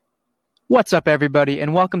What's up, everybody,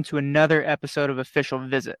 and welcome to another episode of Official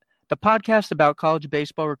Visit, the podcast about college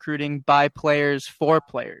baseball recruiting by players for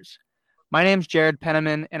players. My name's Jared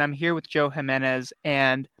Penniman, and I'm here with Joe Jimenez.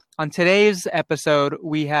 And on today's episode,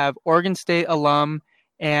 we have Oregon State alum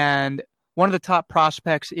and one of the top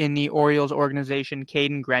prospects in the Orioles organization,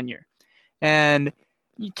 Caden Grenier. And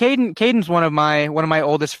Caden's one of my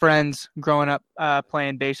oldest friends growing up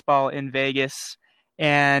playing baseball in Vegas,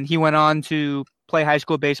 and he went on to play high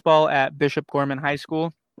school baseball at Bishop Gorman High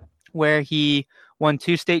School, where he won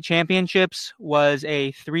 2 state championships, was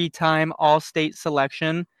a 3-time All-State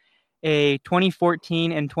selection, a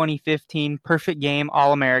 2014 and 2015 Perfect Game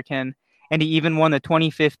All-American, and he even won the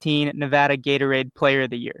 2015 Nevada Gatorade Player of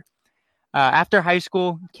the Year. After high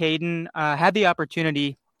school, Caden had the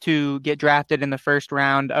opportunity to get drafted in the first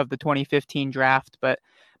round of the 2015 draft, but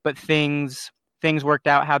things worked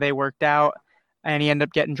out how they worked out, and he ended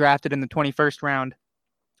up getting drafted in the 21st round.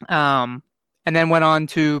 And then went on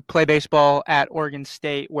to play baseball at Oregon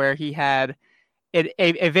State, where he had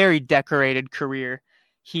a very decorated career.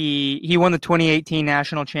 He won the 2018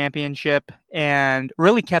 national championship and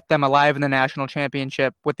really kept them alive in the national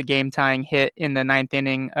championship with the game-tying hit in the 9th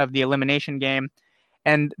inning of the elimination game.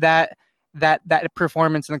 And that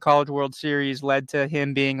performance in the College World Series led to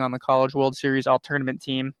him being on the College World Series all-tournament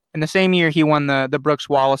team. And the same year, he won the Brooks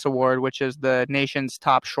Wallace Award, which is the nation's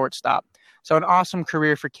top shortstop. So an awesome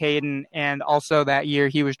career for Caden. And also that year,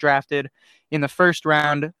 he was drafted in the first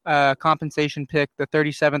round, compensation pick, the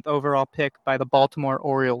 37th overall pick by the Baltimore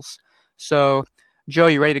Orioles. So, Joe,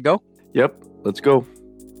 you ready to go? Yep, let's go.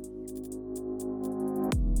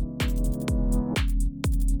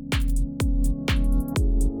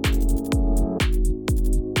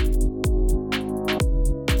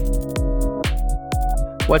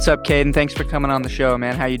 What's up, Caden? Thanks for coming on the show,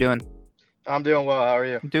 man. How you doing? I'm doing well. How are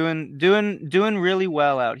you? Doing really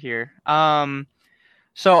well out here.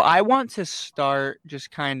 So I want to start just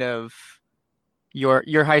kind of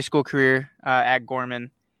your high school career at Gorman.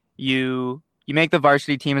 You make the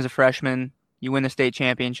varsity team as a freshman. You win the state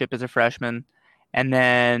championship as a freshman, and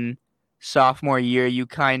then sophomore year you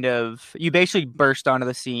basically burst onto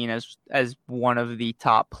the scene as one of the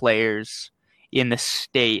top players in the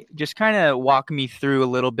state. Just kind of walk me through a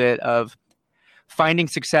little bit of finding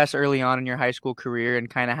success early on in your high school career and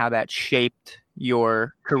kind of how that shaped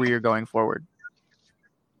your career going forward.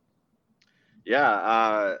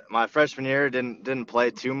 Yeah, my freshman year didn't play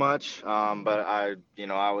too much, but I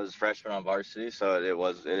was freshman on varsity, so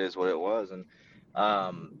it is what it was, and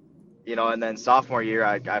and then sophomore year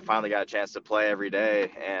I finally got a chance to play every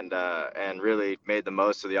day and really made the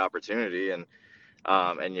most of the opportunity, and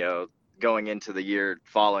going into the year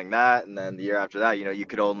following that, and then the year after that, you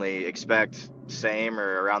could only expect same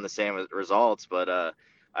or around the same results, but I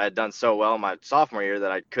had done so well my sophomore year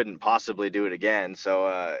that I couldn't possibly do it again. So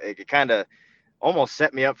it kind of almost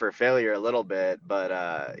set me up for failure a little bit, but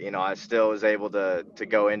I still was able to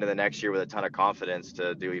go into the next year with a ton of confidence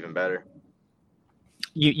to do even better.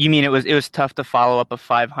 You mean it was tough to follow up a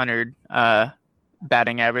 500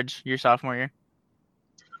 batting average your sophomore year?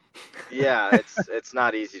 Yeah, it's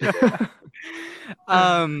not easy to do.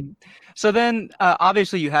 So then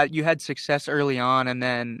obviously you had success early on, and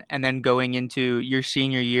then going into your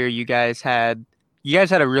senior year, you guys had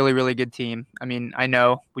a really, really good team. I mean, I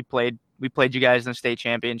know we played you guys in the state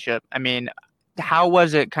championship. I mean, how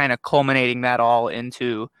was it kind of culminating that all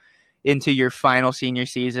into your final senior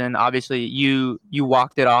season? Obviously you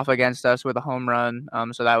walked it off against us with a home run.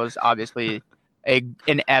 So that was obviously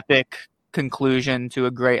an epic conclusion to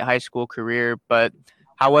a great high school career, but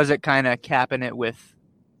how was it kind of capping it with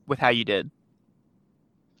how you did?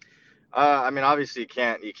 I mean, obviously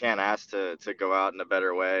you can't ask to go out in a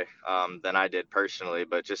better way than I did personally,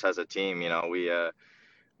 but just as a team, we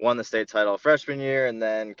won the state title freshman year and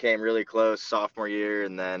then came really close sophomore year,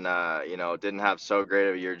 and then didn't have so great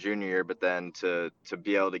of a year junior year, but then to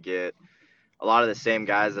be able to get a lot of the same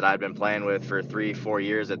guys that I'd been playing with for 3-4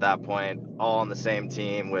 years at that point, all on the same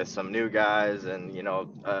team with some new guys and,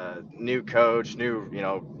 new coach, new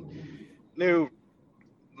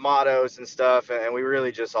mottos and stuff. And we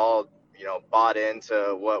really just all, bought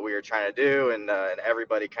into what we were trying to do. And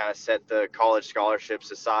everybody kind of set the college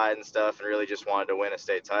scholarships aside and stuff and really just wanted to win a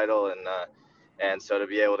state title. And so to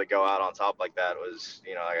be able to go out on top like that was,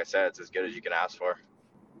 like I said, it's as good as you can ask for.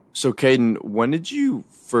 So, Caden, when did you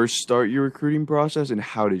first start your recruiting process, and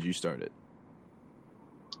how did you start it?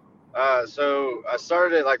 So I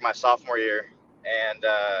started it like my sophomore year, and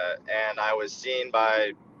I was seen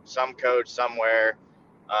by some coach somewhere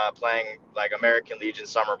playing like American Legion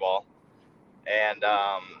summer ball,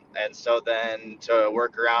 And so then to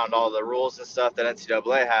work around all the rules and stuff that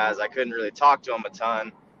NCAA has, I couldn't really talk to them a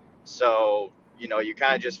ton. So, you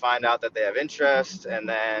kind of just find out that they have interest, and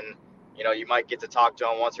then, you might get to talk to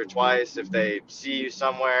them once or twice. If they see you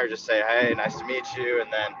somewhere, just say, hey, nice to meet you.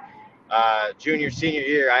 And then junior, senior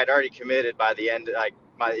year, I had already committed by the end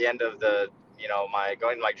of the, my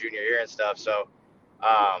going to my junior year and stuff. So,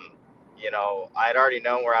 um, I had already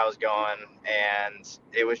known where I was going, and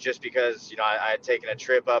it was just because, I had taken a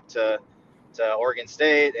trip up to Oregon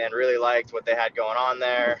State and really liked what they had going on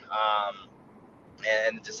there,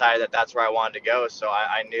 and decided that that's where I wanted to go. So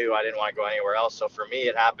I knew I didn't want to go anywhere else. So for me,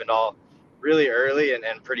 it happened all really early and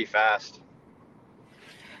pretty fast.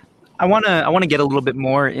 I wanna get a little bit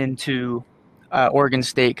more into Oregon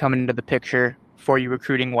State coming into the picture for you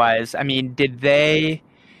recruiting wise. I mean, did they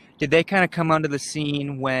kind of come onto the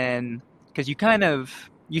scene when, because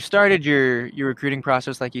you started your recruiting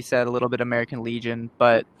process, like you said, a little bit American Legion,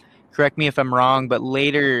 but correct me if I'm wrong, but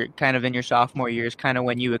later kind of in your sophomore years, kind of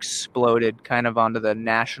when you exploded kind of onto the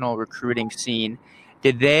national recruiting scene,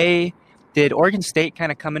 did they did Oregon State kind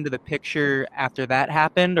of come into the picture after that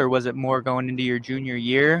happened, or was it more going into your junior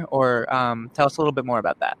year? Or tell us a little bit more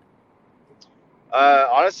about that.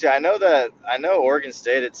 Honestly, I know Oregon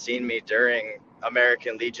State had seen me during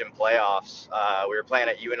American Legion playoffs. We were playing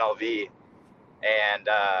at UNLV, and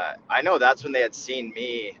I know that's when they had seen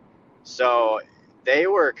me. So they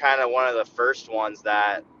were kind of one of the first ones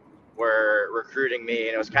that were recruiting me,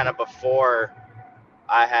 and it was kind of before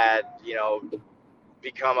I had,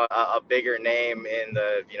 become a bigger name in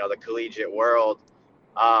the, the collegiate world.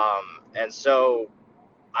 And so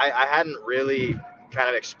I hadn't really kind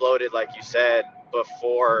of exploded, like you said,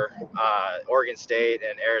 before Oregon State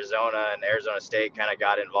and Arizona State kind of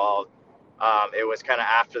got involved. It was kind of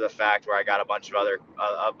after the fact where I got a bunch of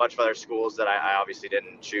other schools that I obviously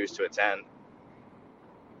didn't choose to attend.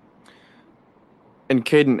 And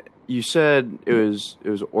Caden, you said it was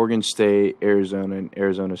Oregon State, Arizona, and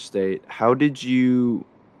Arizona State. How did you?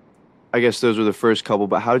 I guess those were the first couple,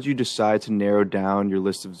 but how did you decide to narrow down your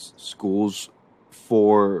list of schools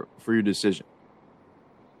for your decision?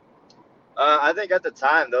 I think at the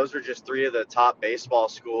time those were just three of the top baseball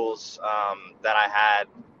schools that I had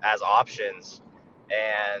as options,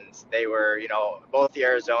 and they were, both the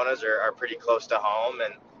Arizonas are pretty close to home,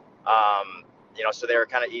 and so they were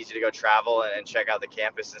kind of easy to go travel and check out the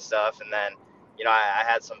campus and stuff. And then, I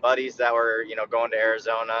had some buddies that were, going to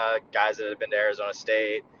Arizona, guys that had been to Arizona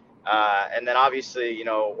State. And then obviously,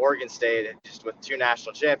 Oregon State, just with two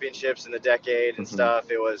national championships in the decade and Hmm.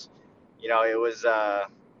 stuff, or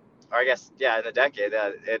I guess, yeah, in the decade,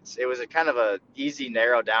 it was a kind of a easy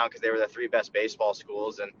narrow down because they were the three best baseball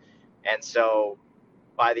schools, and so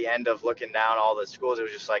by the end of looking down all the schools, it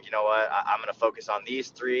was just like, you know what, I'm going to focus on these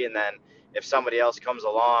three, and then if somebody else comes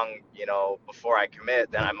along, before I commit,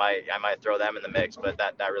 then I might throw them in the mix, but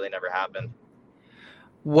that really never happened.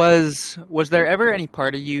 Was there ever any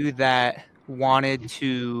part of you that wanted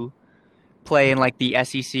to play in like the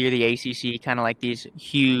SEC or the ACC, kind of like these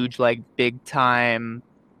huge, like big time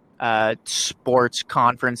sports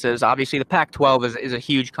conferences? Obviously, the Pac-12 is a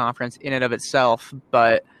huge conference in and of itself,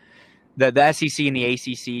 but the SEC and the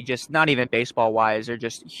ACC, just not even baseball wise, are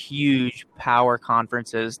just huge power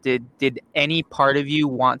conferences. Did any part of you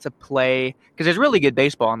want to play? Because there's really good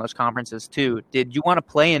baseball in those conferences too. Did you want to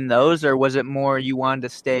play in those, or was it more you wanted to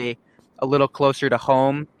stay a little closer to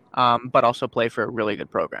home, but also play for a really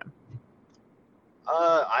good program?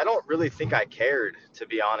 I don't really think I cared, to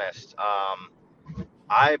be honest.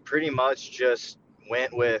 I pretty much just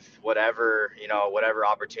went with whatever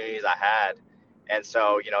opportunities I had. And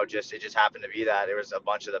so, just it just happened to be that there was a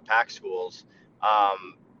bunch of the pack schools.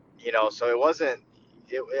 Um, so it wasn't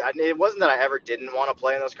that I ever didn't want to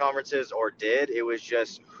play in those conferences or did. It was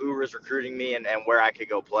just who was recruiting me and where I could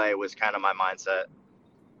go play was kind of my mindset.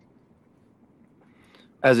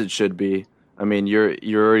 As it should be. I mean, you're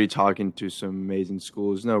already talking to some amazing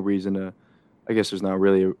schools. No reason to. I guess there's not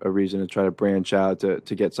really a reason to try to branch out to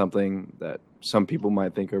get something that some people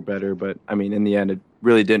might think are better. But I mean, in the end, it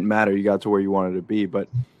really didn't matter. You got to where you wanted to be. But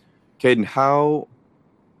Caden,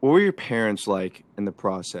 what were your parents like in the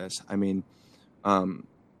process? I mean, um,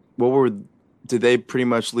 what were did they pretty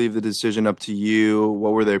much leave the decision up to you?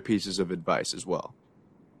 What were their pieces of advice as well?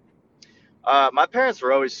 My parents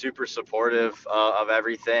were always super supportive of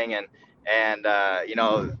everything, and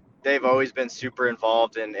they've always been super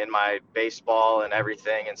involved in my baseball and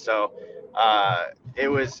everything, and so it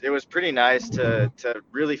was pretty nice to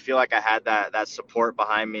really feel like I had that support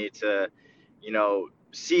behind me to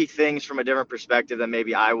see things from a different perspective than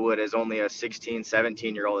maybe I would as only a 16,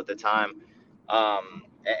 17-year-old at the time.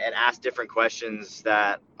 and ask different questions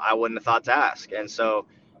that I wouldn't have thought to ask. And so,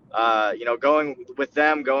 going with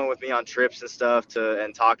them, going with me on trips and stuff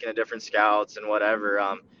and talking to different scouts and whatever,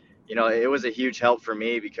 it was a huge help for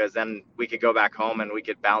me because then we could go back home and we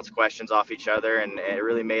could bounce questions off each other. And it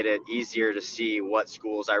really made it easier to see what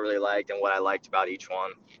schools I really liked and what I liked about each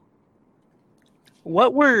one.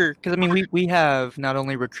 Because I mean, we have not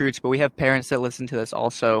only recruits, but we have parents that listen to this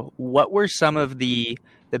also. What were some of the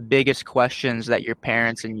biggest questions that your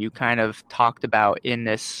parents and you kind of talked about in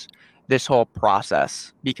this whole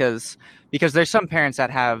process? Because there's some parents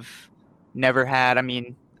that have never had, I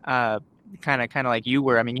mean, kind of like you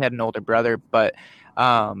were. I mean, you had an older brother, but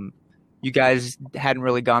you guys hadn't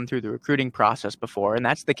really gone through the recruiting process before, and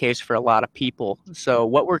that's the case for a lot of people. So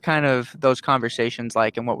what were kind of those conversations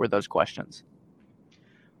like, and what were those questions?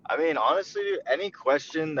 I mean, honestly, any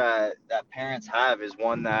question that parents have is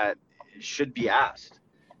one that should be asked.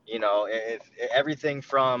 If everything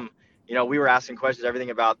from, we were asking questions, everything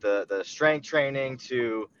about the strength training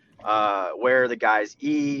to where the guys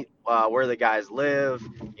eat, where the guys live,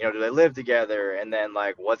 do they live together? And then,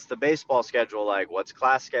 like, what's the baseball schedule like? What's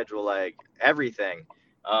class schedule like? Everything.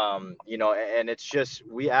 And it's just,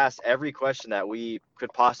 we asked every question that we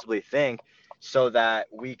could possibly think so that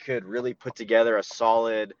we could really put together a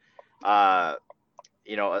solid uh,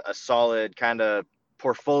 a solid kind of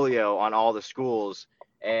portfolio on all the schools,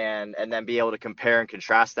 and then be able to compare and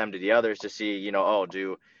contrast them to the others to see,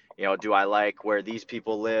 do I like where these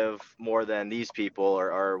people live more than these people,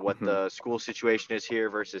 or what Mhm. the school situation is here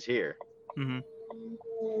versus here. Mm-hmm.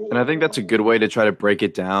 And I think that's a good way to try to break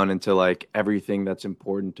it down into like everything that's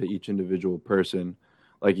important to each individual person,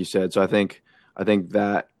 like you said. So I think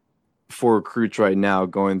that for recruits right now,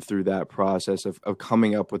 going through that process of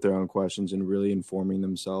coming up with their own questions and really informing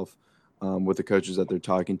themselves with the coaches that they're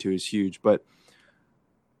talking to is huge. But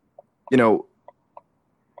you know,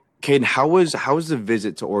 Caden, how was the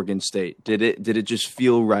visit to Oregon State? Did it just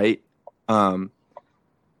feel right? Um,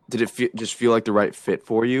 did it just feel like the right fit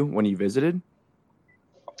for you when you visited?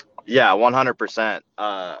 Yeah, 100%.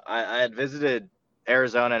 I had visited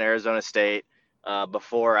Arizona and Arizona State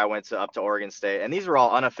before I went up to Oregon State, and these were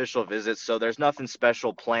all unofficial visits, so there's nothing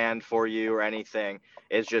special planned for you or anything.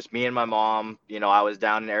 It's just me and my mom. I was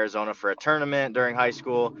down in Arizona for a tournament during high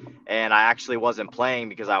school, and I actually wasn't playing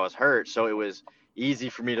because I was hurt, so it was easy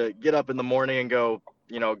for me to get up in the morning and go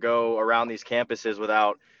around these campuses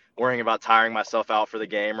without worrying about tiring myself out for the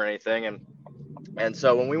game or anything. And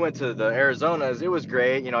so when we went to the Arizonas, it was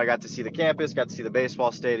great. I got to see the campus, got to see the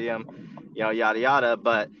baseball stadium, yada yada.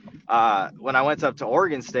 But when I went up to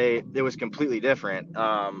Oregon State, it was completely different.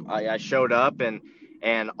 I showed up,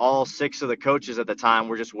 and all six of the coaches at the time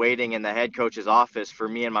were just waiting in the head coach's office for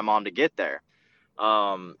me and my mom to get there.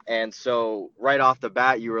 And so right off the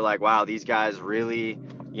bat, you were like, wow, these guys really,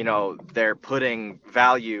 they're putting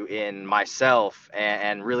value in myself,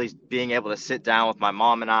 and really being able to sit down with my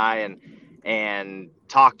mom and I and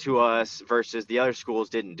talk to us, versus the other schools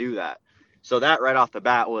didn't do that. So that right off the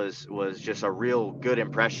bat was just a real good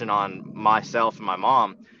impression on myself and my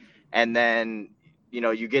mom. And then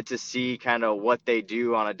you get to see kind of what they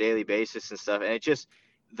do on a daily basis and stuff, and it just,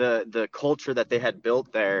 the culture that they had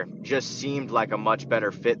built there just seemed like a much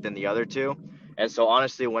better fit than the other two. And so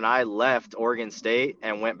honestly, when I left Oregon State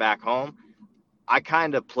and went back home, I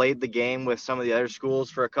kind of played the game with some of the other schools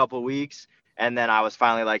for a couple of weeks, and then I was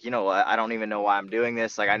finally like, you know what, I don't even know why I'm doing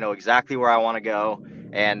this. Like, I know exactly where I want to go,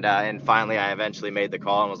 and finally I eventually made the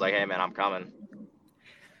call and was like, hey man, I'm coming.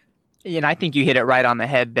 And I think you hit it right on the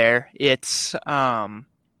head there. It's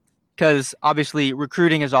because obviously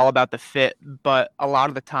recruiting is all about the fit, but a lot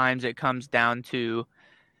of the times it comes down to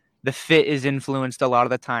the fit is influenced a lot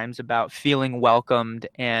of the times about feeling welcomed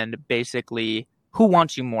and basically who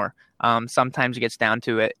wants you more. Sometimes it gets down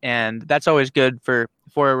to it, and that's always good for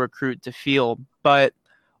a recruit to feel. But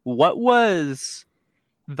what was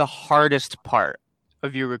the hardest part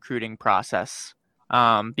of your recruiting process?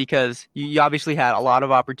 Because you obviously had a lot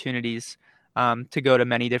of opportunities to go to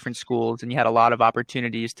many different schools, and you had a lot of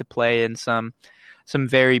opportunities to play in some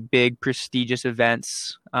very big prestigious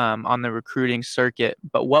events on the recruiting circuit.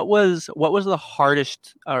 But what was the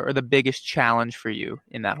hardest or the biggest challenge for you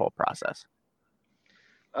in that whole process?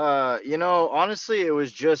 Honestly, it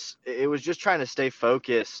was just trying to stay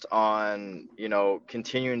focused on,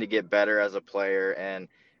 continuing to get better as a player, and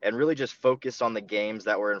really just focus on the games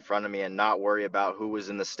that were in front of me and not worry about who was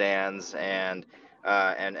in the stands, and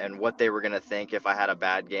what they were gonna think if I had a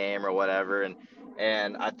bad game or whatever.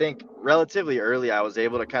 And I think relatively early I was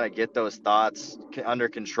able to kind of get those thoughts under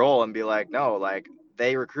control and be like, no, like,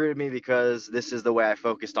 they recruited me because this is the way I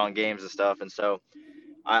focused on games and stuff. And so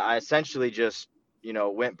I essentially just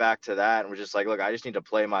went back to that and was just like, look, I just need to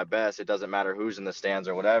play my best. It doesn't matter who's in the stands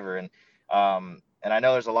or whatever. And I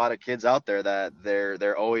know there's a lot of kids out there that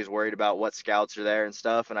they're always worried about what scouts are there and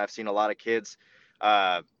stuff. And I've seen a lot of kids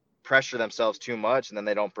pressure themselves too much, and then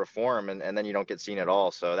they don't perform, and then you don't get seen at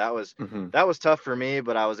all. So that was tough for me,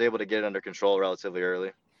 but I was able to get it under control relatively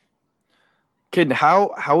early. Kid,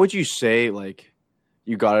 how would you say like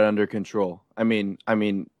you got it under control? I mean,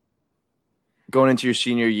 going into your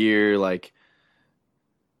senior year, like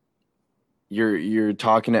you're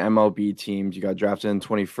talking to MLB teams. You got drafted in the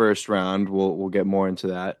 21st round. We'll get more into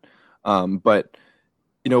that. But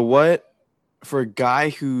you know what? For a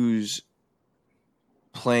guy who's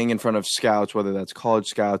playing in front of scouts, whether that's college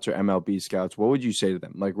scouts or MLB scouts, what would you say to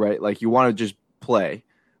them? Like, right, like you want to just play,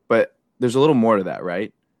 but there's a little more to that,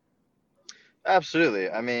 right? Absolutely.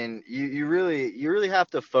 I mean, you really have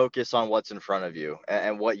to focus on what's in front of you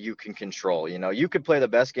and what you can control. You could play the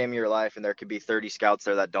best game of your life, and there could be 30 scouts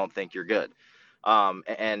there that don't think you're good. And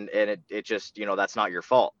it just, that's not your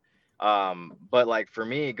fault. But like for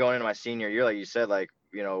me, going into my senior year, like you said, like,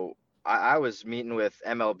 I was meeting with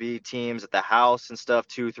MLB teams at the house and stuff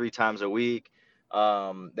 2-3 times a week.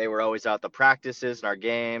 They were always out the practices and our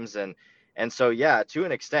games, and so yeah, to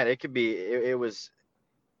an extent, it could be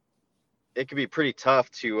pretty tough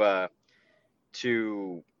to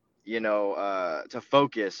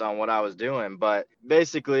focus on what I was doing. But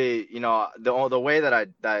basically, the way that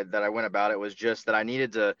I went about it was just that I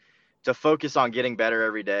needed to focus on getting better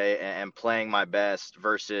every day and playing my best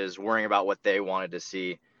versus worrying about what they wanted to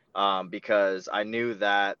see. Because I knew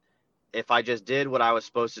that if I just did what I was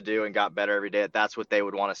supposed to do and got better every day, that's what they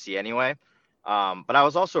would want to see anyway. But I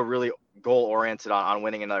was also really goal oriented on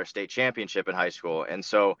winning another state championship in high school. And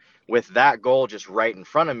so with that goal just right in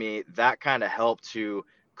front of me, that kind of helped to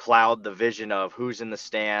cloud the vision of who's in the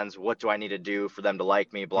stands, what do I need to do for them to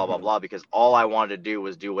like me, blah, blah, blah, because all I wanted to do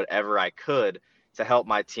was do whatever I could to help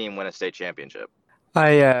my team win a state championship.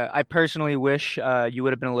 I personally wish you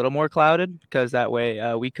would have been a little more clouded because that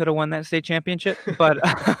way we could have won that state championship. But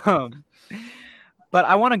but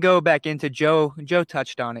I want to go back into Joe. Joe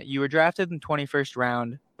touched on it. You were drafted in the 21st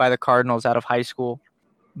round by the Cardinals out of high school,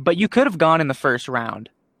 but you could have gone in the first round.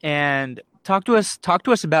 And talk to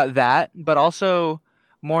us about that, but also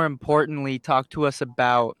more importantly, talk to us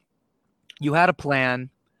about you had a plan.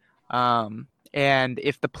 And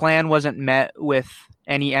if the plan wasn't met with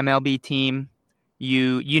any MLB team,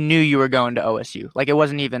 you knew you were going to OSU. Like it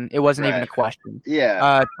wasn't even a question.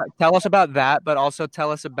 Yeah. Tell us about that, but also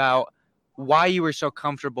tell us about why you were so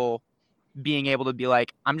comfortable being able to be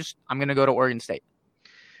like, I'm going to go to Oregon State.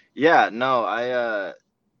 Yeah, no,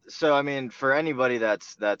 so I mean, for anybody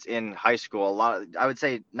that's in high school, I would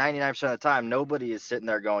say 99% of the time, nobody is sitting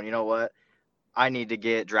there going, you know what, I need to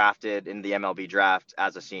get drafted in the MLB draft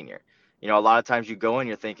as a senior. A lot of times you go in,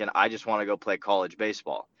 you're thinking, I just want to go play college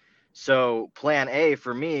baseball. So plan A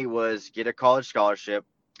for me was get a college scholarship,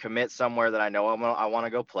 commit somewhere that I know I want to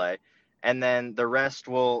go play, and then the rest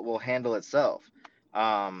will handle itself.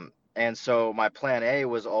 And so my plan A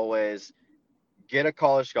was always get a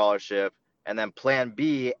college scholarship, and then plan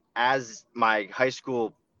B, as my high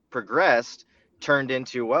school progressed, turned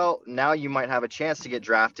into, well, now you might have a chance to get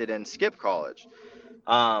drafted and skip college.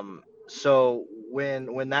 So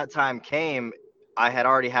when that time came, I had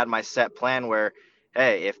already had my set plan where,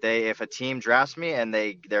 hey, if a team drafts me and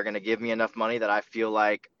they're going to give me enough money that I feel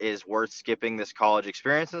like is worth skipping this college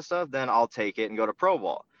experience and stuff, then I'll take it and go to pro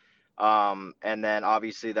ball. And then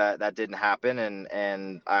obviously that didn't happen,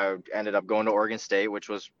 and I ended up going to Oregon State, which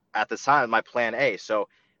was at the time my plan A. So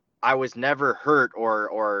I was never hurt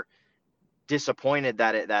or disappointed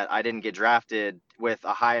that I didn't get drafted with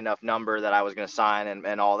a high enough number that I was going to sign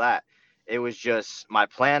and all that. It was just my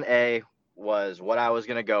plan A was what I was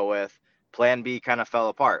going to go with. Plan B kind of fell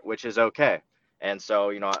apart, which is okay. And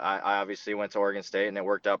so, I obviously went to Oregon State, and it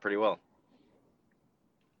worked out pretty well.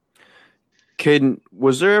 Caden,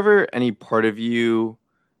 was there ever any part of you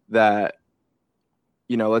that,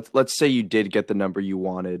 let's say you did get the number you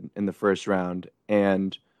wanted in the first round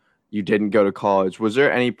and you didn't go to college. Was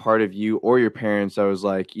there any part of you or your parents that was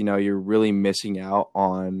like, you're really missing out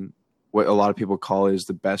on what a lot of people call is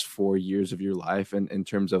the best 4 years of your life, and in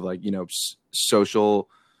terms of like,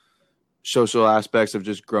 social aspects of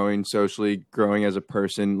just growing socially, growing as a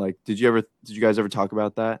person? Like, did you guys ever talk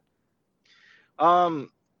about that?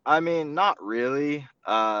 I mean, not really.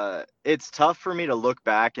 It's tough for me to look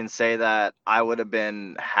back and say that I would have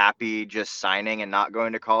been happy just signing and not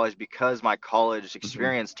going to college because my college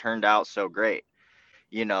experience turned out so great,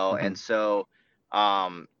 Mm-hmm. and so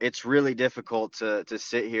It's really difficult to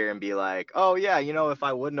sit here and be like, oh yeah, if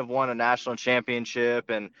I wouldn't have won a national championship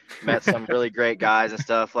and met some really great guys and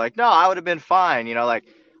stuff, like, no, I would have been fine, like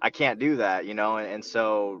I can't do that, and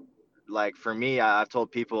so like for me, I've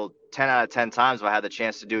told people 10 out of 10 times if I had the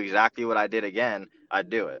chance to do exactly what I did again, I'd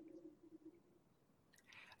do it.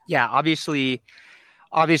 Yeah, obviously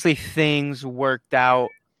things worked out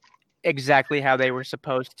exactly how they were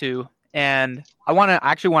supposed to. And I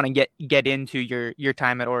actually want to get into your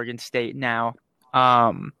time at Oregon State now.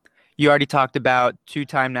 You already talked about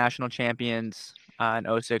two-time national champions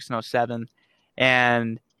in 06 and 07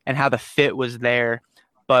 and how the fit was there.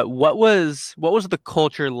 But what was the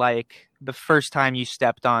culture like the first time you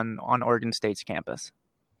stepped on Oregon State's campus?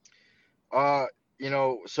 Uh,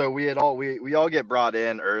 so we all get brought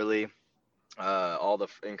in early. All the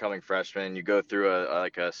incoming freshmen, you go through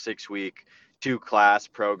like a 6 week 2 class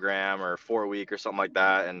program or 4 week or something like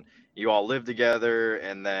that, and you all live together,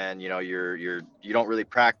 and then you don't really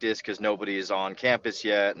practice because nobody's on campus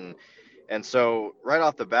yet, and so right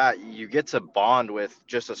off the bat you get to bond with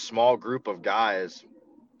just a small group of guys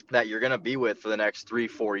that you're going to be with for the next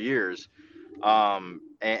 3-4 years.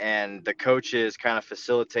 And the coaches kind of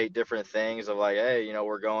facilitate different things of like, hey,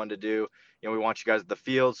 we're going to do, we want you guys at the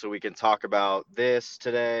field so we can talk about this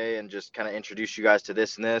today and just kind of introduce you guys to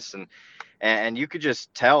this and this. And you could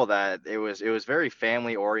just tell that it was very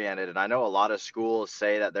family oriented. And I know a lot of schools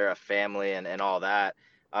say that they're a family and all that.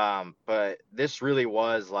 But this really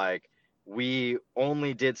was like, we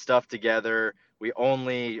only did stuff together. We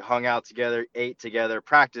only hung out together, ate together,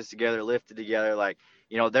 practiced together, lifted together. Like,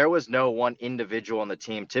 there was no one individual on the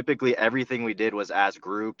team. Typically, everything we did was as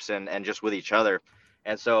groups and just with each other.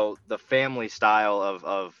 And so the family style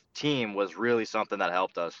of team was really something that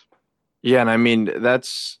helped us. Yeah, and I mean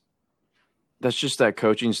that's just that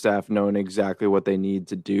coaching staff knowing exactly what they need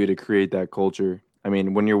to do to create that culture. I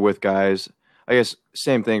mean, when you're with guys, I guess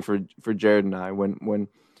same thing for Jared and I. When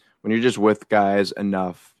you're just with guys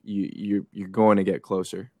enough, you're going to get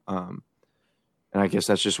closer. And I guess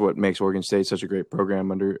that's just what makes Oregon State such a great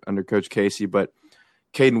program under Coach Casey. But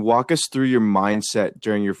Caden, walk us through your mindset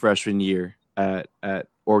during your freshman year at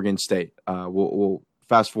Oregon State. We'll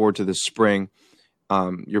fast forward to the spring.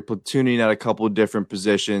 You're platooning at a couple of different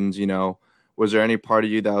positions. Was there any part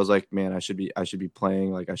of you that was like, man, I should be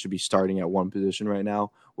playing, like I should be starting at one position right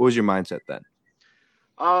now? What was your mindset then?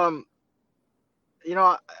 I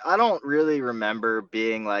don't really remember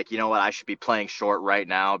being like, what, I should be playing short right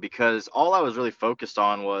now, because all I was really focused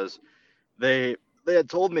on was they had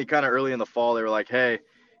told me kind of early in the fall, they were like, hey,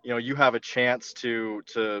 you have a chance to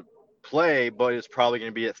play, but it's probably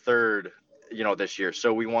going to be at third, this year.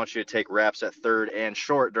 So we want you to take reps at third and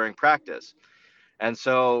short during practice. And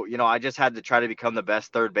so, I just had to try to become the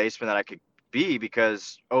best third baseman that I could be,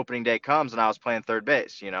 because opening day comes and I was playing third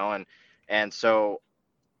base, and so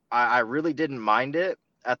I really didn't mind it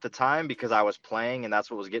at the time because I was playing and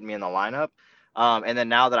that's what was getting me in the lineup. And then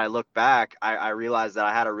now that I look back, I realized that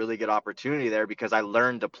I had a really good opportunity there because I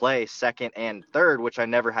learned to play second and third, which I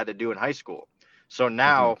never had to do in high school. So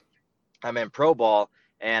now I'm in pro ball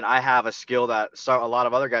and I have a skill that a lot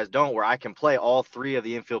of other guys don't, where I can play all three of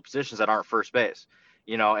the infield positions that aren't first base,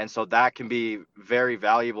 and so that can be very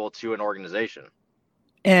valuable to an organization.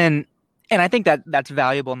 And I think that that's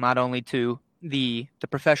valuable not only to the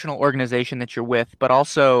professional organization that you're with, but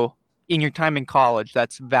also in your time in college,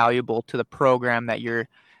 that's valuable to the program that you're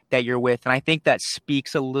with. And I think that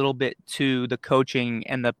speaks a little bit to the coaching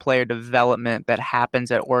and the player development that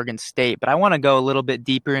happens at Oregon State. But I want to go a little bit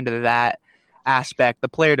deeper into that aspect, the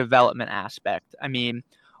player development aspect. I mean,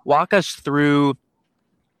 walk us through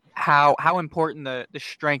how important the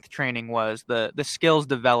strength training was, the skills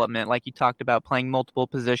development, like you talked about, playing multiple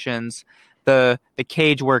positions, the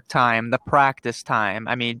cage work time, the practice time.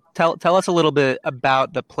 I mean, tell us a little bit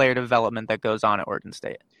about the player development that goes on at Oregon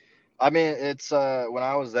State. I mean, it's when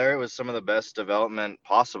I was there, it was some of the best development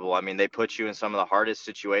possible. I mean, they put you in some of the hardest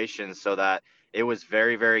situations so that it was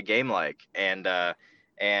very, very game-like, and the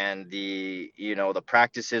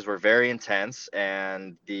practices were very intense,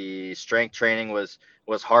 and the strength training was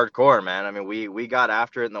hardcore, man. I mean, we got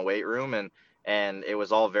after it in the weight room, and it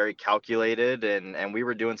was all very calculated, and we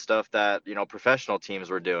were doing stuff that professional teams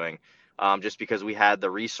were doing, just because we had the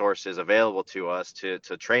resources available to us to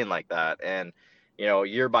train like that. And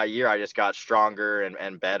year by year, I just got stronger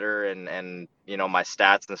and better, and my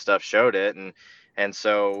stats and stuff showed it, and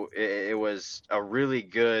so it was a really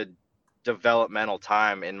good developmental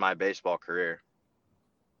time in my baseball career.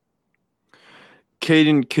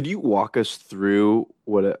 Caden, could you walk us through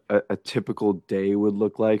what a typical day would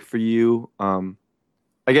look like for you? I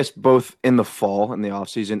guess both in the fall, in the off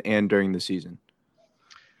season, and during the season.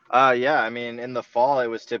 Yeah, I mean, in the fall, it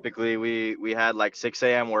was typically we had like 6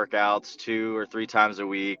 a.m. workouts 2 or 3 times a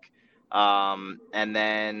week, and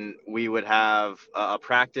then we would have a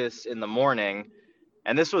practice in the morning,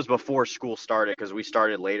 and this was before school started because we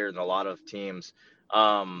started later than a lot of teams.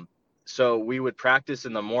 Um, so we would practice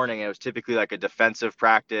in the morning. And it was typically like a defensive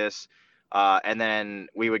practice, and then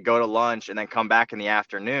we would go to lunch and then come back in the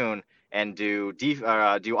afternoon and do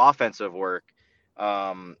offensive work.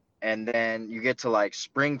 And then you get to like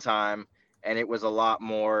springtime, and it was a lot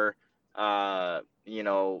more. You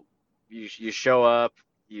know, you show up,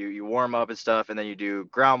 you warm up and stuff, and then you do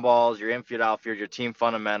ground balls, your infield, outfield, your team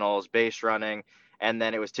fundamentals, base running, and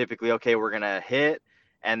then it was typically, okay, we're gonna hit,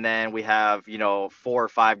 and then we have 4 or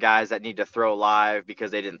 5 guys that need to throw live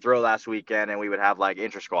because they didn't throw last weekend, and we would have like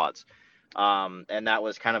intra squads, and that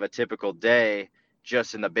was kind of a typical day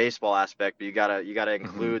just in the baseball aspect. But you gotta Hmm.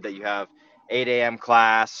 include that you have 8 a.m.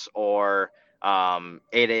 class or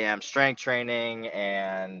 8 a.m. strength training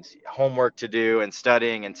and homework to do and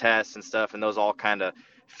studying and tests and stuff, and those all kind of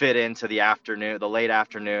fit into the late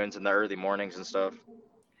afternoons and the early mornings and stuff.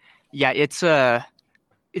 Yeah, it's a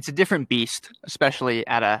different beast, especially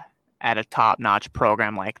at a top notch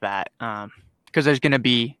program like that. Because there's gonna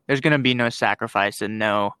be no sacrifice and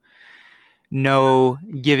no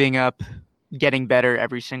giving up, getting better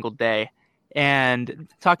every single day. And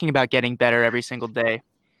talking about getting better every single day,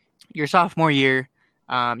 your sophomore year,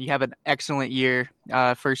 you have an excellent year,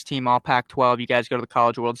 first team All Pac-12. You guys go to the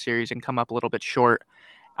College World Series and come up a little bit short.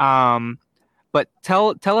 Um, but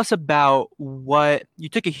tell us about what you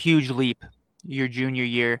took a huge leap your junior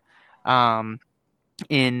year, um,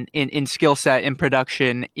 in skill set, in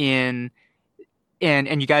production, in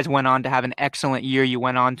and you guys went on to have an excellent year. You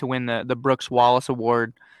went on to win the Brooks Wallace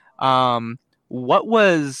Award. Um, what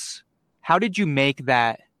was how did you make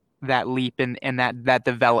that leap and that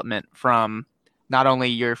development from not only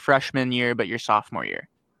your freshman year but your sophomore year?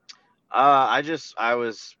 I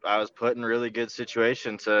was put in really good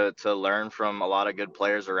situation to learn from a lot of good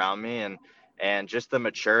players around me, and just the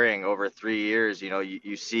maturing over 3 years.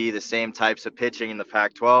 You see the same types of pitching in the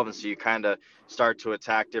Pac-12, and so you kind of start to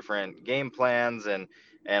attack different game plans, and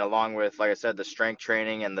along with, like I said, the strength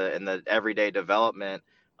training and the everyday development.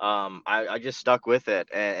 I just stuck with it,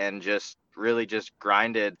 and just really just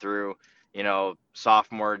grinded through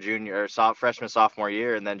sophomore, junior, or freshman, sophomore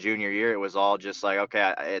year, and then junior year. It was all just like,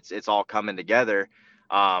 okay, it's all coming together.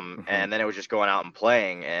 Hmm. And then it was just going out and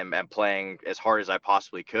playing, and playing as hard as I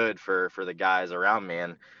possibly could for the guys around me,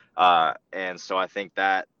 and so I think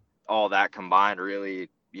that all that combined really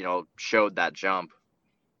showed that jump.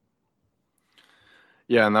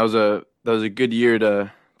 Yeah, and that was a good year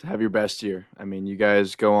to have your best year. I mean, you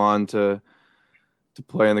guys go on to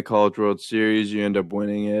play in the College World Series. You end up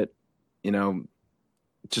winning it. You know,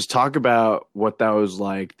 just talk about what that was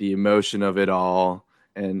like, the emotion of it all.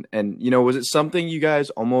 And was it something you guys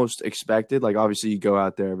almost expected? Like, obviously you go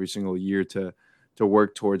out there every single year to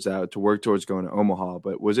work towards that, to work towards going to Omaha,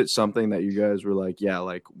 but was it something that you guys were like, yeah,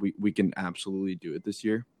 like we can absolutely do it this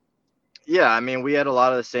year? Yeah, I mean, we had a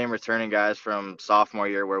lot of the same returning guys from sophomore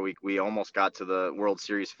year where we almost got to the World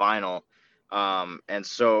Series final. And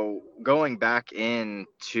so going back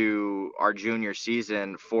into our junior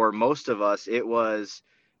season, for most of us, it was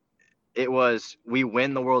we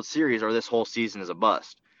win the World Series or this whole season is a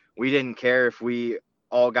bust. We didn't care if we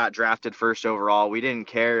all got drafted first overall. We didn't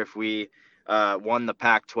care if we won the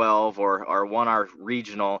Pac-12 or won our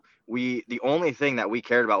regional. The only thing that we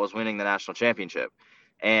cared about was winning the national championship.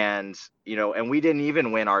 And we didn't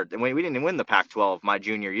even we didn't win the Pac-12 my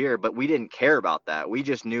junior year, but we didn't care about that. We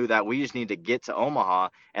just knew that we just need to get to Omaha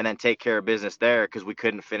and then take care of business there because we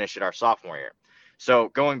couldn't finish it our sophomore year. So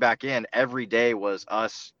going back in every day was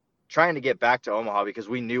us trying to get back to Omaha because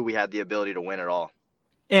we knew we had the ability to win it all.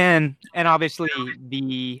 And obviously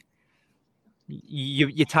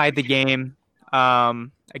you tied the game,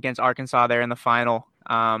 against Arkansas there in the final,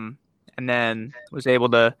 and then was able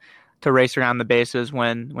to race around the bases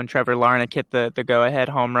when Trevor Larnach hit the go ahead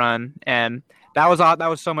home run, and that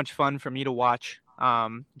was so much fun for me to watch.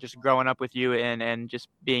 Just growing up with you and just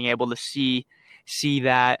being able to see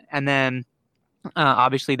that, and then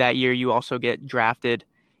obviously that year you also get drafted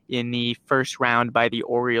in the first round by the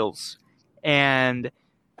Orioles, and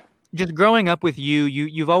just growing up with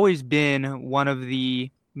you've always been one of the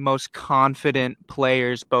most confident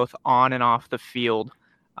players both on and off the field.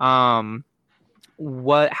 Um,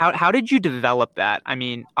 how did you develop that? I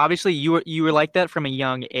mean, obviously you were like that from a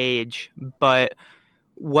young age, but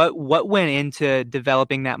what went into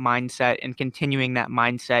developing that mindset and continuing that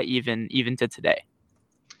mindset even to today?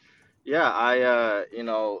 Yeah, I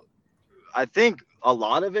think a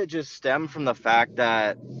lot of it just stemmed from the fact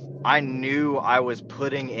that I knew I was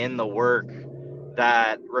putting in the work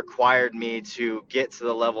that required me to get to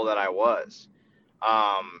the level that I was.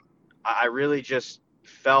 I really just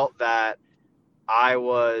felt that I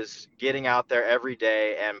was getting out there every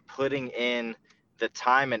day and putting in the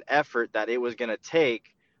time and effort that it was going to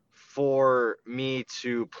take for me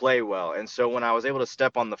to play well. And so when I was able to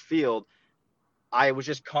step on the field, I was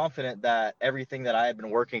just confident that everything that I had been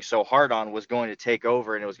working so hard on was going to take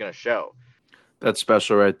over and it was going to show. That's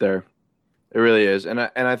special right there. It really is. And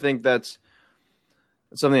I think that's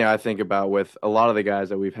something I think about with a lot of the guys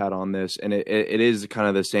that we've had on this. And it is kind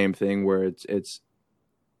of the same thing where it's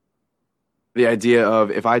the idea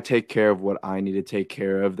of if I take care of what I need to take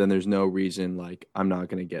care of, then there's no reason like I'm not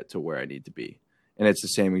going to get to where I need to be. And it's the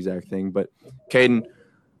same exact thing. But Caden,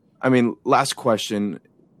 I mean, last question.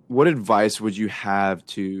 What advice would you have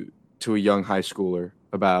to a young high schooler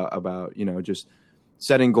about just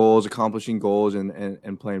setting goals, accomplishing goals,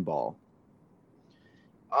 and playing ball?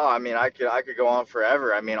 Oh, I mean, I could go on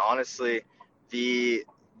forever. I mean, honestly, the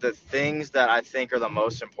things that I think are the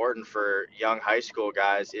most important for young high school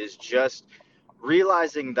guys is just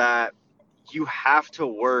realizing that you have to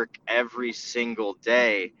work every single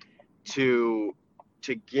day to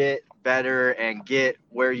get better and get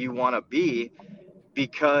where you want to be,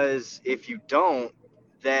 because if you don't,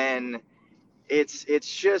 then it's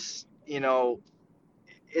just,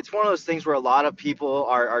 it's one of those things where a lot of people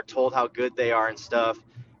are told how good they are and stuff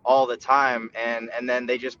all the time, and then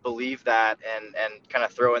they just believe that and kind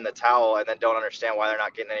of throw in the towel and then don't understand why they're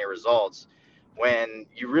not getting any results, when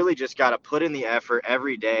you really just got to put in the effort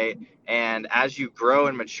every day. And as you grow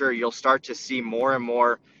and mature, you'll start to see more and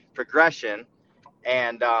more progression.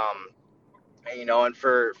 And and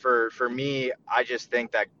for me, I just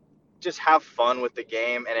think that just have fun with the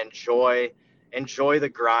game and enjoy the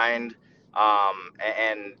grind.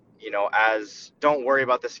 And as don't worry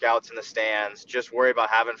about the scouts in the stands, just worry about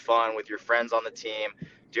having fun with your friends on the team,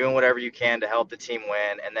 doing whatever you can to help the team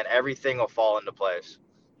win, and then everything will fall into place.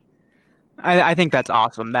 I think that's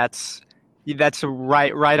awesome. That's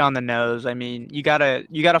right on the nose. I mean, you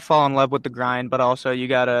gotta fall in love with the grind, but also you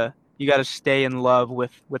gotta stay in love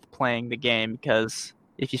with playing the game, because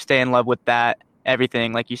if you stay in love with that,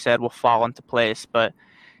 everything, like you said, will fall into place. But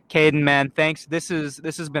Caden, man, thanks. This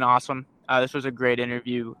has been awesome. This was a great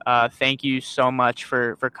interview. Thank you so much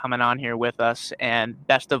for coming on here with us, and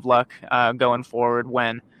best of luck going forward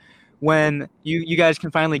when you guys can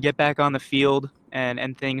finally get back on the field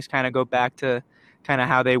and things kind of go back to kind of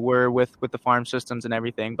how they were with the farm systems and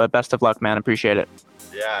everything. But best of luck, man. Appreciate it.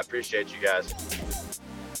 Yeah, I appreciate you guys.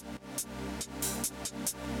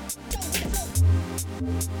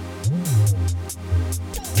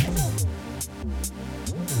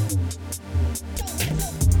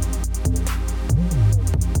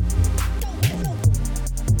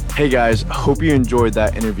 Hey guys, hope you enjoyed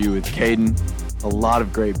that interview with Caden. A lot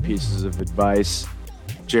of great pieces of advice.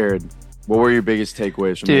 Jared, what were your biggest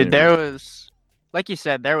takeaways from Dude, there was, like you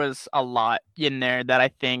said, there was a lot in there that I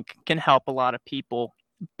think can help a lot of people.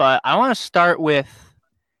 But I want to start with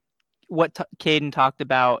what Caden talked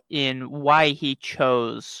about in why he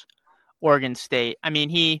chose Oregon State. I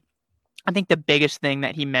mean, I think the biggest thing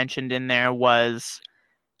that he mentioned in there was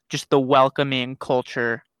just the welcoming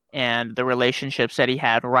culture and the relationships that he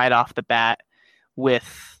had right off the bat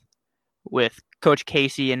with Coach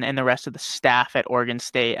Casey and the rest of the staff at Oregon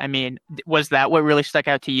State. I mean, was that what really stuck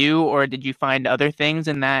out to you, or did you find other things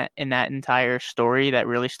in that entire story that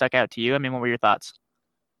really stuck out to you? I mean, what were your thoughts?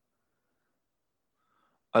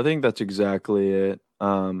 I think that's exactly it.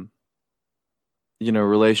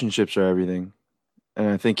 Relationships are everything. And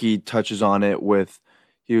I think he touches on it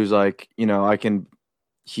he was like,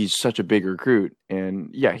 he's such a big recruit,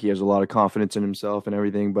 and yeah, he has a lot of confidence in himself and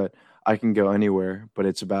everything, but I can go anywhere, but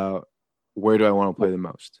it's about where do I want to play the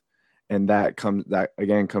most? And that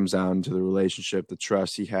again comes down to the relationship, the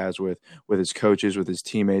trust he has with his coaches, with his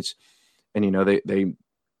teammates. And, they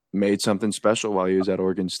made something special while he was at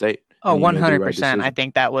Oregon State. Oh, 100%.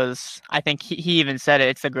 I think he even said it.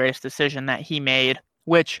 It's the greatest decision that he made,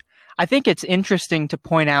 which I think it's interesting to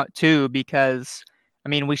point out too, because I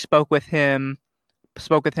mean, we spoke with him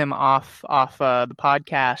off the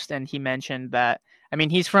podcast, and he mentioned that, I mean,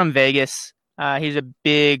 he's from Vegas. He's a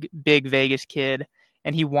big Vegas kid,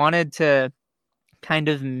 and he wanted to kind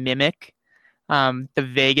of mimic the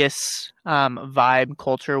Vegas vibe,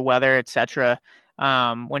 culture, weather, etc.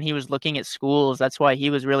 When he was looking at schools. That's why he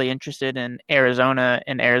was really interested in Arizona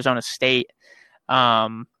and Arizona State.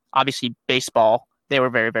 Obviously, baseball, they were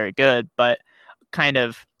very, very good, but kind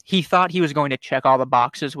of he thought he was going to check all the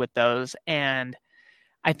boxes with those. And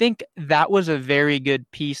I think that was a very good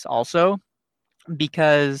piece also,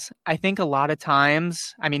 because I think a lot of times,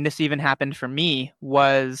 I mean, this even happened for me,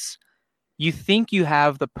 was you think you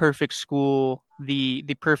have the perfect school, the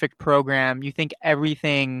perfect program. You think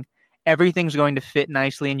everything's going to fit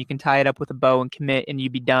nicely and you can tie it up with a bow and commit and you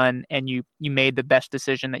be done and you made the best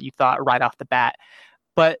decision that you thought right off the bat.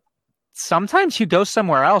 But sometimes you go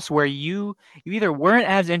somewhere else where you either weren't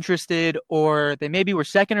as interested or they maybe were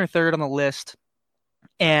second or third on the list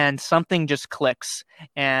and something just clicks.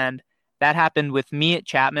 And that happened with me at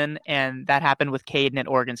Chapman and that happened with Caden at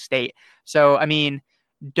Oregon State. So I mean,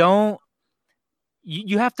 don't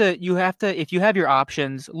you have to if you have your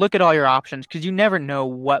options, look at all your options because you never know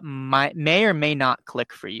what may or may not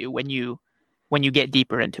click for you when you get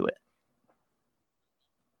deeper into it.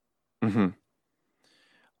 Hmm.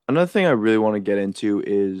 Another thing I really want to get into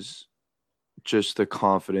is just the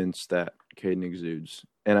confidence that Caden exudes.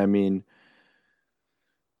 And I mean,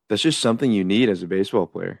 that's just something you need as a baseball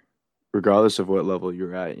player, regardless of what level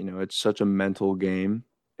you're at. You know, it's such a mental game.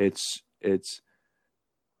 It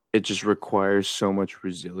just requires so much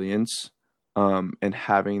resilience. And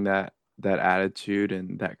having that attitude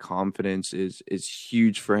and that confidence is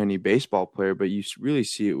huge for any baseball player. But you really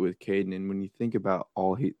see it with Caden. And when you think about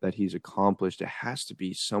that he's accomplished, it has to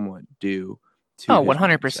be somewhat due to Oh, his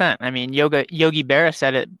mindset. 100%. I mean, Yogi Berra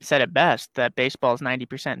said it best that baseball is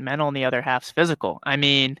 90% mental and the other half's physical. I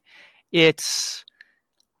mean, it's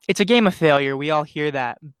it's a game of failure. We all hear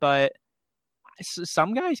that, but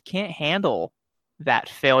some guys can't handle that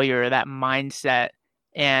failure, that mindset.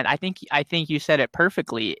 And I think you said it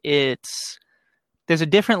perfectly. There's a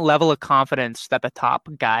different level of confidence that the top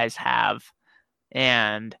guys have.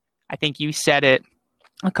 And I think you said it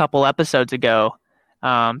a couple episodes ago,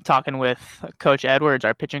 talking with Coach Edwards,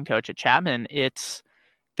 our pitching coach at Chapman. It's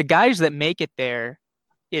the guys that make it there.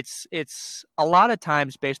 It's a lot of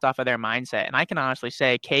times based off of their mindset. And I can honestly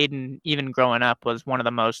say Caden, even growing up, was one of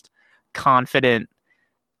the most confident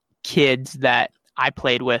kids that I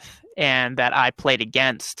played with and that I played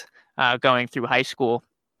against going through high school.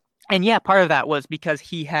 And yeah, part of that was because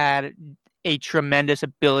he had a tremendous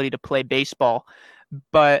ability to play baseball,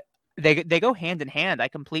 but they go hand in hand. I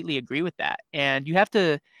completely agree with that. And you have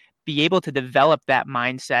to be able to develop that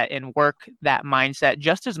mindset and work that mindset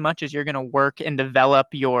just as much as you're going to work and develop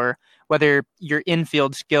whether your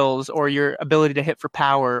infield skills or your ability to hit for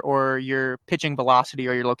power or your pitching velocity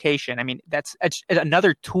or your location. I mean, it's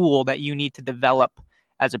another tool that you need to develop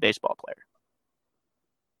as a baseball player.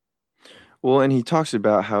 Well, and he talks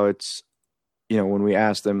about how it's, when we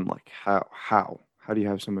ask them like how do you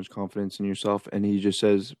have so much confidence in yourself, and he just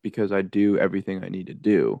says, because I do everything I need to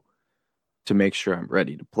do to make sure I'm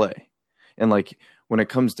ready to play. And like when it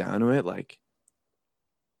comes down to it, like,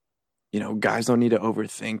 guys don't need to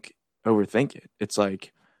overthink it. It's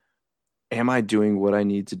like, am I doing what I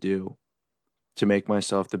need to do to make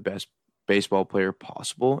myself the best baseball player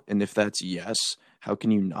possible? And if that's yes, how can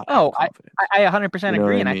you not have confidence? I 100%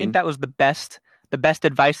 agree, and I think mean? that was the best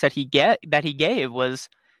advice that he gave was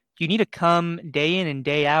you need to come day in and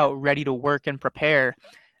day out ready to work and prepare.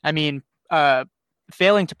 I mean,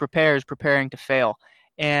 failing to prepare is preparing to fail,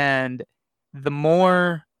 and the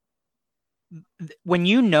more when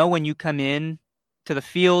you come in to the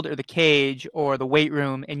field or the cage or the weight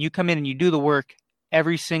room and you come in and you do the work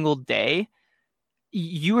every single day,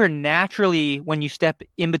 you are naturally, when you step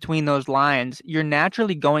in between those lines, you're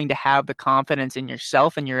naturally going to have the confidence in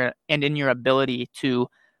yourself and in your ability to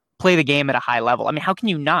play the game at a high level. I mean, how can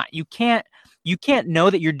you not? You can't know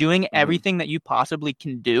that you're doing everything that you possibly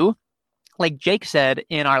can do. Like Jake said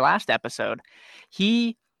in our last episode,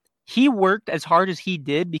 he worked as hard as he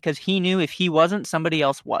did because he knew if he wasn't, somebody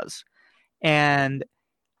else was. And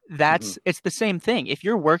it's the same thing. If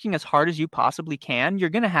you're working as hard as you possibly can, you're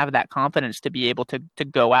going to have that confidence to be able to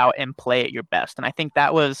go out and play at your best. And I think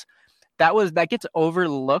that gets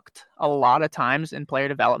overlooked a lot of times in player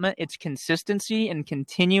development. It's consistency and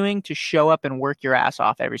continuing to show up and work your ass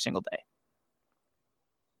off every single day.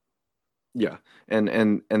 Yeah.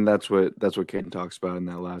 And that's what Caden talks about in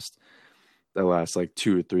that last like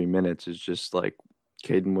 2 or 3 minutes is just like,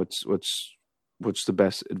 Caden, what's the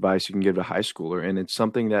best advice you can give to a high schooler? And it's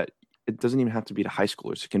something that it doesn't even have to be to high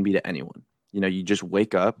schoolers. It can be to anyone. You just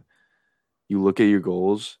wake up, you look at your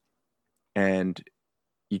goals, and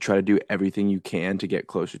you try to do everything you can to get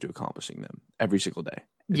closer to accomplishing them every single day.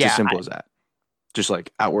 It's as simple as that. Just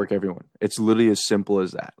like outwork everyone. It's literally as simple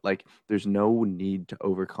as that. Like there's no need to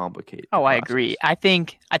overcomplicate. Oh, I agree. I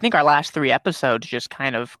think our last 3 episodes just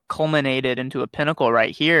kind of culminated into a pinnacle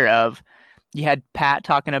right here of you had Pat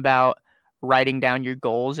talking about writing down your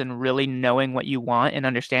goals and really knowing what you want and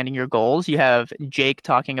understanding your goals. You have Jake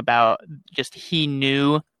talking about just he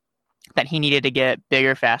knew that he needed to get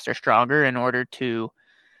bigger, faster, stronger in order to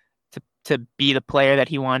be the player that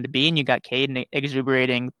he wanted to be. And you got Caden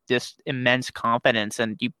exuberating this immense confidence,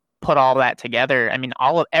 and you put all that together. I mean,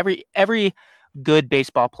 every good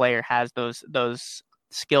baseball player has those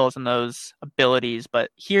skills and those abilities,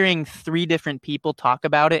 but hearing 3 different people talk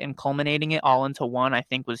about it and culminating it all into one, I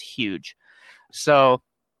think was huge. So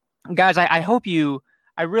guys, I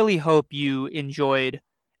really hope you enjoyed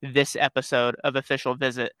this episode of Official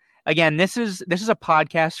Visit. Again, this is a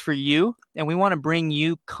podcast for you, and we want to bring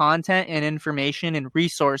you content and information and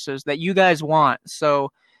resources that you guys want.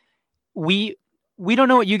 So we don't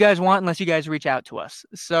know what you guys want unless you guys reach out to us.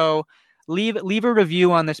 So leave a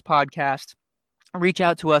review on this podcast. Reach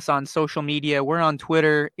out to us on social media. We're on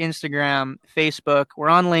Twitter, Instagram, Facebook. We're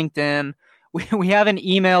on LinkedIn. We have an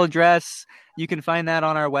email address. You can find that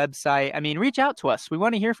on our website. I mean, reach out to us. We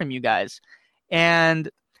want to hear from you guys. And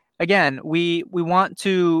again, we want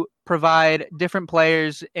to provide different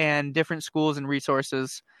players and different schools and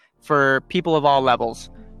resources for people of all levels.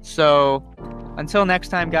 So until next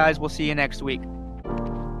time, guys, we'll see you next week.